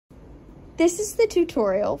This is the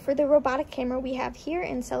tutorial for the robotic camera we have here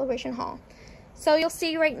in Celebration Hall. So you'll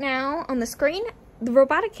see right now on the screen, the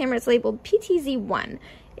robotic camera is labeled PTZ1.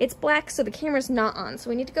 It's black, so the camera's not on, so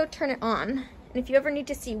we need to go turn it on. And if you ever need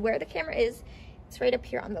to see where the camera is, it's right up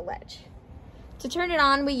here on the ledge. To turn it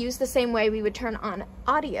on, we use the same way we would turn on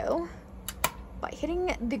audio by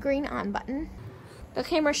hitting the green on button. The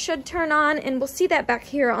camera should turn on, and we'll see that back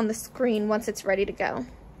here on the screen once it's ready to go.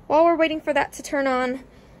 While we're waiting for that to turn on,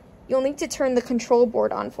 you'll need to turn the control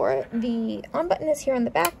board on for it. The on button is here on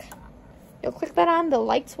the back. You'll click that on, the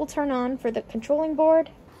lights will turn on for the controlling board.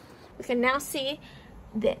 We can now see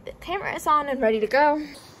that the camera is on and ready to go.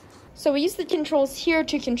 So we use the controls here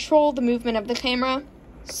to control the movement of the camera.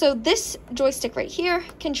 So this joystick right here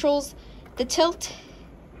controls the tilt,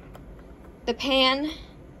 the pan,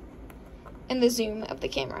 and the zoom of the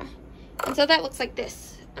camera. And so that looks like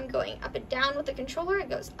this. I'm going up and down with the controller, it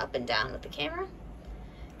goes up and down with the camera.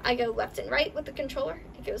 I go left and right with the controller,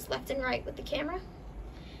 it goes left and right with the camera.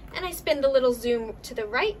 And I spin the little zoom to the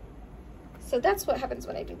right. So that's what happens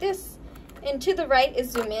when I do this. And to the right is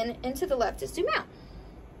zoom in, and to the left is zoom out.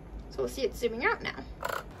 So we'll see it zooming out now.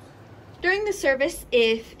 During the service,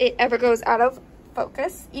 if it ever goes out of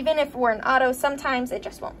focus, even if we're in auto, sometimes it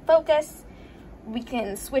just won't focus. We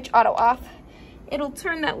can switch auto off. It'll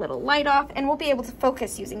turn that little light off, and we'll be able to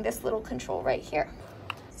focus using this little control right here.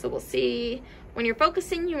 So we'll see when you're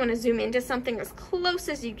focusing, you want to zoom into something as close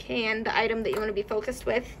as you can, the item that you want to be focused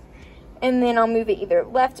with. And then I'll move it either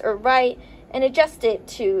left or right and adjust it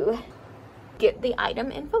to get the item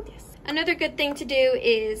in focus. Another good thing to do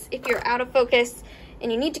is if you're out of focus and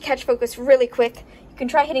you need to catch focus really quick, you can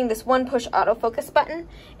try hitting this one push autofocus button,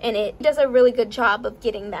 and it does a really good job of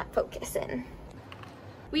getting that focus in.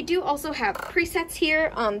 We do also have presets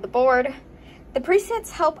here on the board. The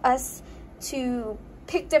presets help us to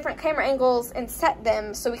pick different camera angles and set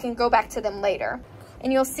them so we can go back to them later.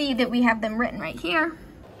 And you'll see that we have them written right here.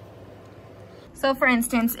 So for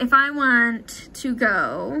instance, if I want to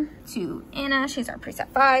go to Anna, she's our preset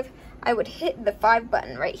 5, I would hit the 5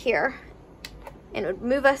 button right here, and it would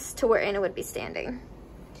move us to where Anna would be standing.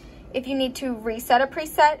 If you need to reset a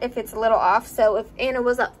preset, if it's a little off, so if Anna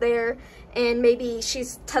was up there and maybe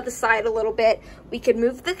she's to the side a little bit, we could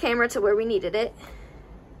move the camera to where we needed it.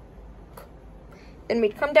 Then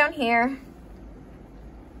we'd come down here,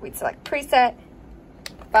 we'd select preset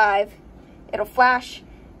 5, it'll flash,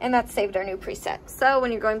 and that's saved our new preset. So when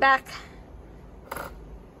you're going back,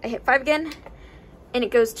 I hit 5 again, and it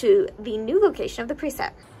goes to the new location of the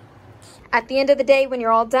preset. At the end of the day, when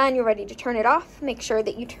you're all done, you're ready to turn it off, make sure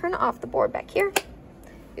that you turn off the board back here.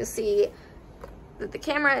 You'll see that the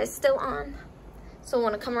camera is still on. So we'll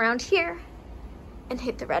want to come around here and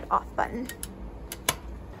hit the red off button.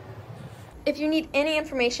 If you need any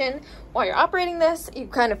information while you're operating this, you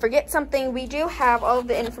kind of forget something, we do have all of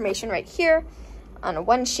the information right here on a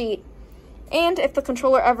one sheet. And if the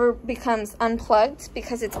controller ever becomes unplugged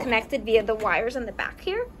because it's connected via the wires in the back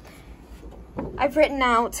here, I've written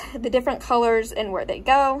out the different colors and where they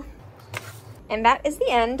go. And that is the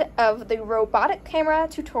end of the robotic camera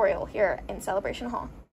tutorial here in Celebration Hall.